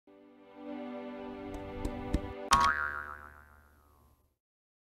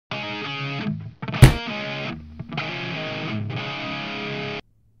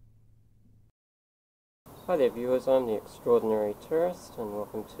Hi there viewers, I'm the Extraordinary Tourist and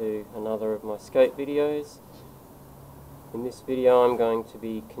welcome to another of my skate videos. In this video I'm going to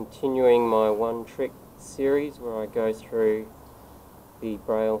be continuing my one trick series where I go through the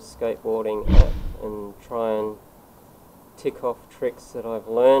Braille Skateboarding app and try and tick off tricks that I've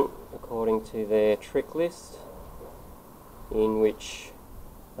learnt according to their trick list, in which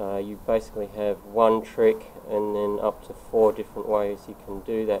you basically have one trick and then up to 4 different ways you can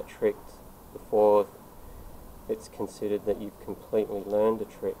do that trick before it's considered that you've completely learned a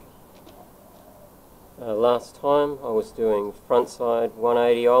trick. Last time I was doing frontside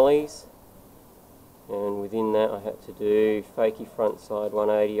 180 ollies, and within that I had to do fakie frontside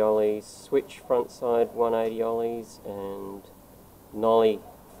 180 ollies, switch frontside 180 ollies and nollie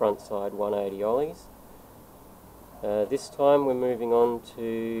frontside 180 ollies. This time we're moving on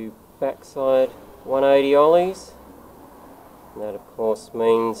to backside 180 ollies, and that of course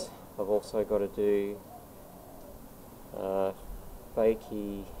means I've also got to do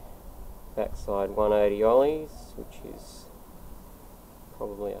fakie backside 180 ollies, which is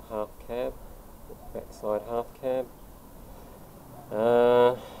probably a half cab, backside half cab,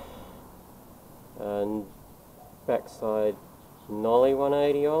 and backside nollie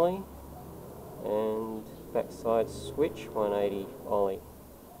 180 ollie, and backside switch 180 ollie.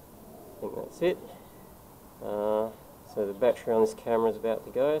 I think that's it. So the battery on this camera is about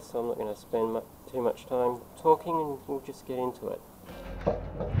to go, so I'm not going to spend too much time talking and we'll just get into it.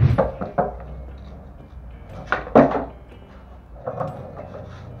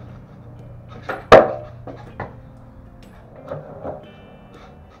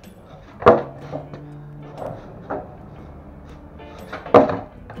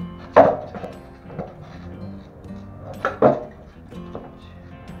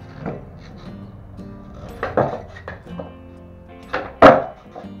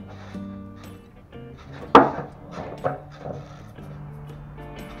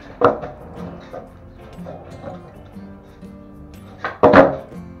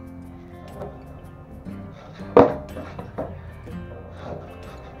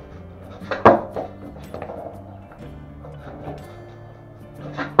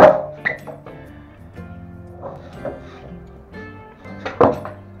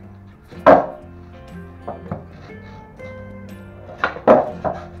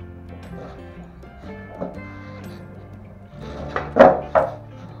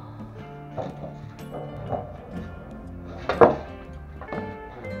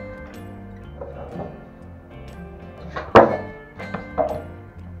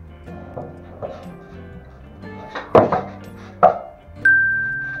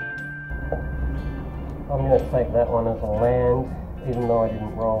 I'm going to take that one as a land, even though I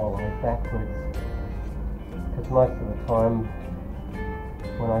didn't roll all the way backwards, because most of the time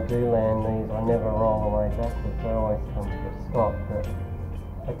when I do land these I never roll the way backwards, I always come to a stop. But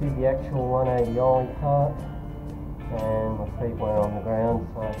I did the actual 180 ollie part and my feet weren't on the ground,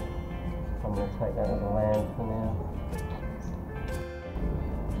 so I'm going to take that as a land for now.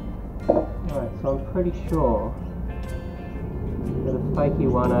 Alright, so I'm pretty sure that a fakie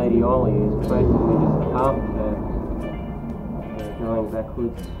 180 ollie is basically just a half cab, going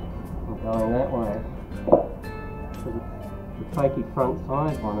backwards and going that way. So the fakie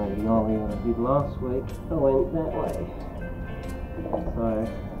frontside 180 ollie that I did last week, I went that way. So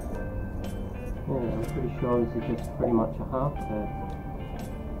yeah, I'm pretty sure this is just pretty much a half cab.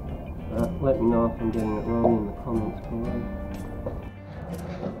 Let me know if I'm getting it wrong in the comments below.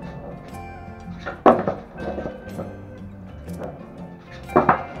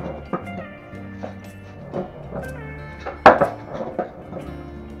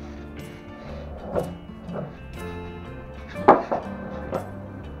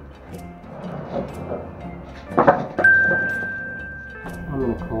 I'm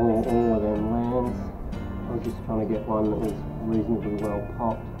going to call all of them lands. I was just trying to get one that was reasonably well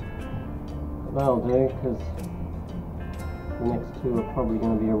popped. But that'll do, because the next two are probably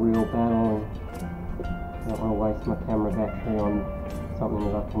going to be a real battle and I don't want to waste my camera battery on something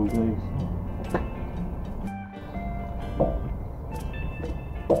that I can do.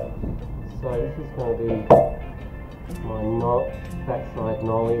 So this is going to be my backside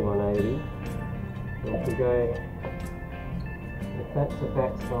nollie 180. So if we go, if that's the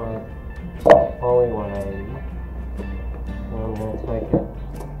backside ollie 180, I'm going to take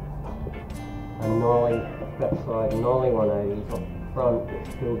a nollie, backside nollie 180 off the front, but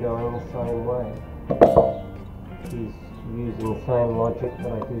still going the same way. He's using the same logic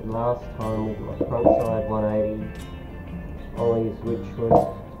that I did last time with my frontside 180 ollies, which was,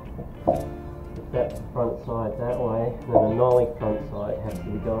 if that's the front side that way, then a nollie front side has to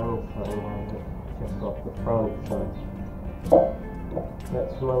be going the same way. just off the front. So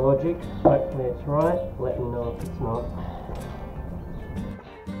that's my logic. Hopefully it's right. Let me know if it's not.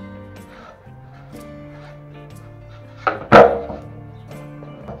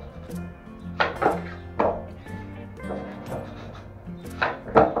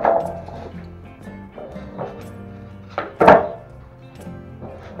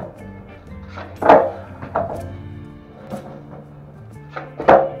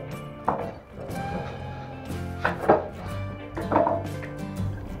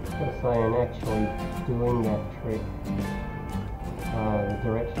 And actually doing that trick, the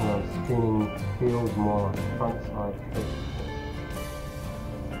direction I'm spinning feels more like a front side trick.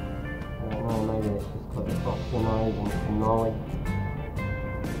 I don't know, maybe it's just got the off the nose and it's a Nollie.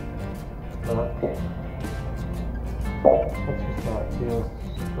 But that's just how it feels.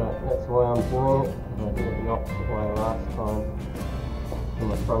 But that's why I'm doing it, because I did it the opposite way last time. On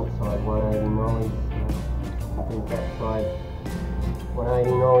the front side 180 Nollies, so I do back side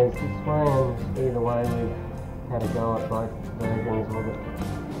 180 Nollies this way, and either way we've had a go at both versions of it.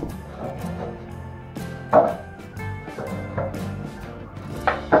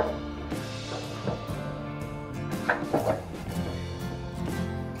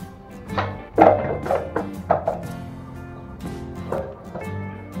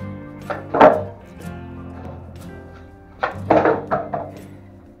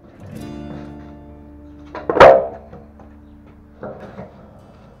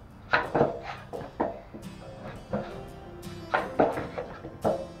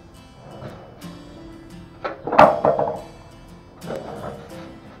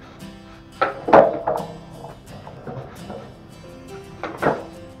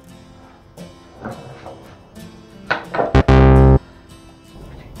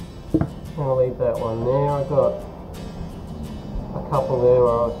 I'll leave that one there. I got a couple there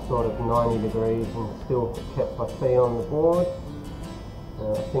where I was sort of 90 degrees and still kept my feet on the board.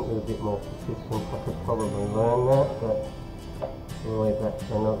 I think with a bit more persistence I could probably learn that, but we'll leave that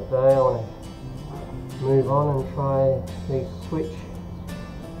for another day. I want to move on and try the switch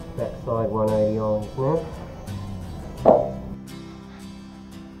backside 180 Ollies now.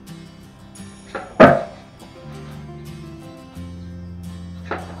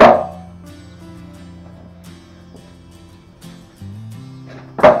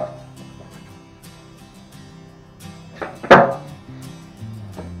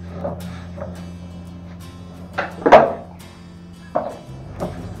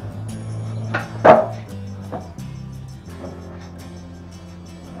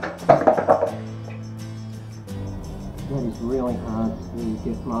 That is really hard to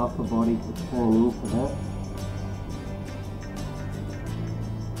get my upper body to turn into that,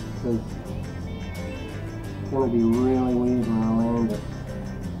 because it's going to be really weird when I land it.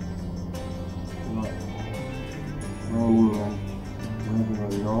 Like landing a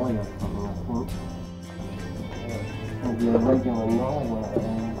regular Nollie or something, I think. It's going to be a regular Nollie when I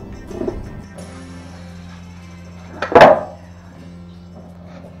land.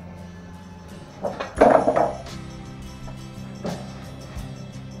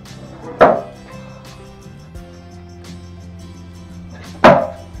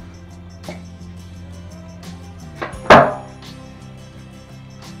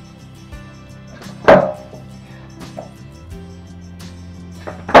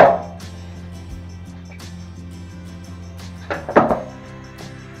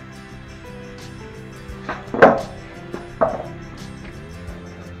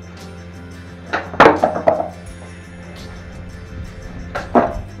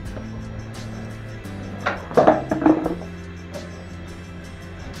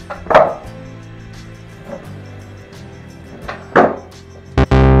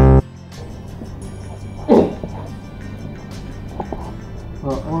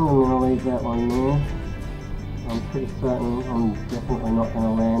 Well, I think I'm going to leave that one there. I'm pretty certain I'm definitely not going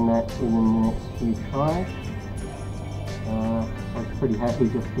to land that within the next few tries. I was pretty happy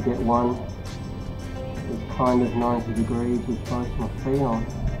just to get one that was kind of 90 degrees with both my feet on. I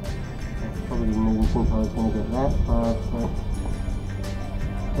probably didn't even think I was going to get that far,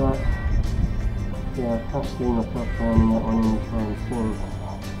 but yeah, I can't see myself landing that one anytime soon.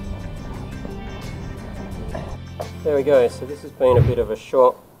 There we go, so this has been a bit of a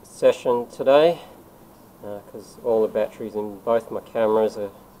short session today because all the batteries in both my cameras I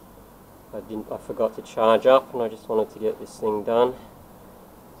forgot to charge up, and I just wanted to get this thing done,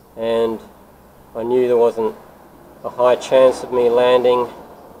 and I knew there wasn't a high chance of me landing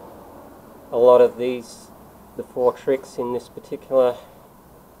a lot of the 4 tricks in this particular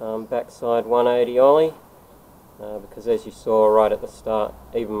backside 180 Ollie. because as you saw right at the start,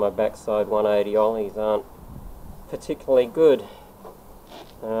 even my backside 180 ollies aren't particularly good.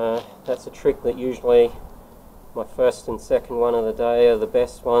 That's a trick that usually my first and second one of the day are the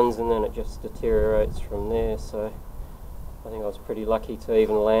best ones, and then it just deteriorates from there. So I think I was pretty lucky to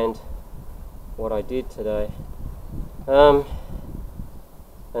even land what I did today. And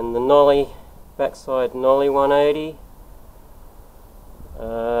the Nollie, backside Nollie 180,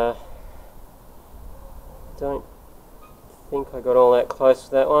 don't think I got all that close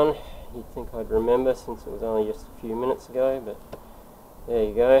to that one. You'd think I'd remember since it was only just a few minutes ago, but there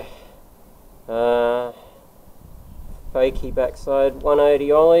you go. Fakie backside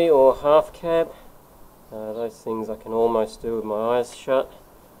 180 ollie or half cab. Those things I can almost do with my eyes shut.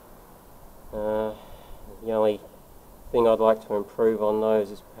 The only thing I'd like to improve on those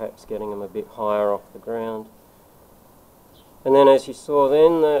is perhaps getting them a bit higher off the ground. And then as you saw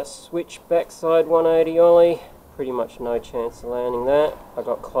then, the switch backside 180 ollie, pretty much no chance of landing that. I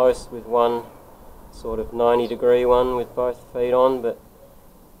got close with one sort of 90-degree one with both feet on, but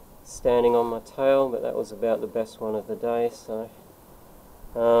standing on my tail, but that was about the best one of the day. So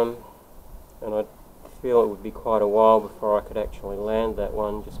and I feel it would be quite a while before I could actually land that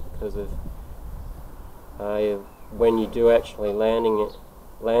one, just because of when you do actually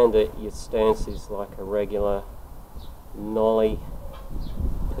land it, your stance is like a regular nollie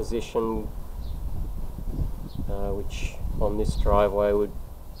position, which on this driveway would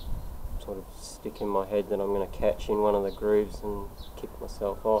sort of stick in my head that I'm going to catch in one of the grooves and kick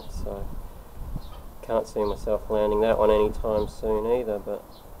myself off. So can't see myself landing that one anytime soon either. But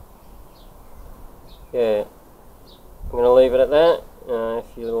yeah, I'm going to leave it at that.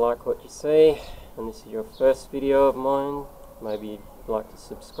 If you like what you see and this is your first video of mine, maybe you'd like to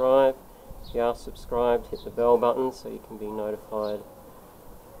subscribe. If you are subscribed, hit the bell button so you can be notified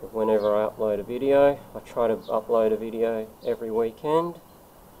of whenever I upload a video. I try to upload a video every weekend.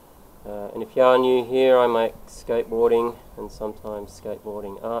 And if you are new here, I make skateboarding and sometimes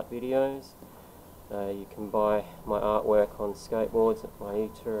skateboarding art videos. You can buy my artwork on Skateboards at my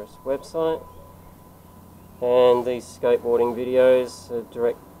eTourist website. And these skateboarding videos are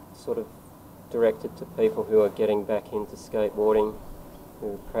directed to people who are getting back into skateboarding,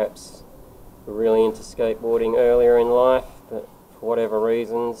 who perhaps were really into skateboarding earlier in life, but for whatever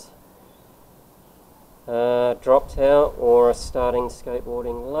reasons dropped out or are starting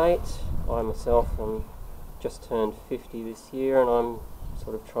skateboarding late. I myself am just turned 50 this year, and I'm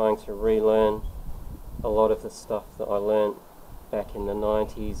sort of trying to relearn a lot of the stuff that I learnt back in the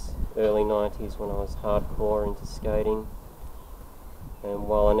 90s, early 90s, when I was hardcore into skating. And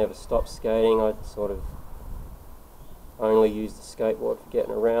while I never stopped skating, I sort of only used the skateboard for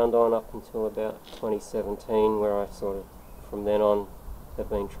getting around on up until about 2017, where I sort of, from then on, have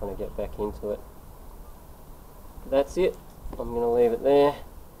been trying to get back into it. That's it. I'm going to leave it there.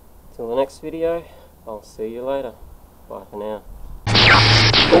 Till the next video, I'll see you later. Bye for now.